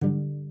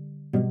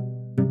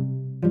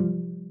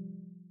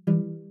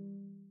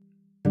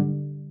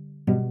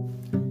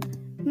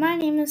My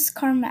name is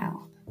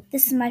Carmel.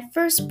 This is my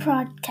first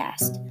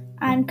podcast.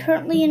 I'm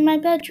currently in my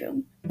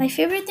bedroom. My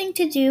favorite thing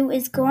to do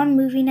is go on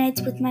movie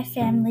nights with my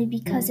family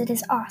because it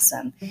is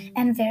awesome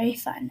and very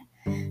fun.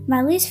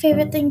 My least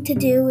favorite thing to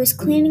do is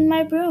cleaning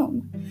my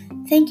room.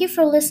 Thank you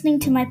for listening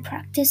to my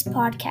practice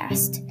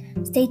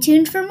podcast. Stay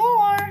tuned for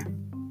more!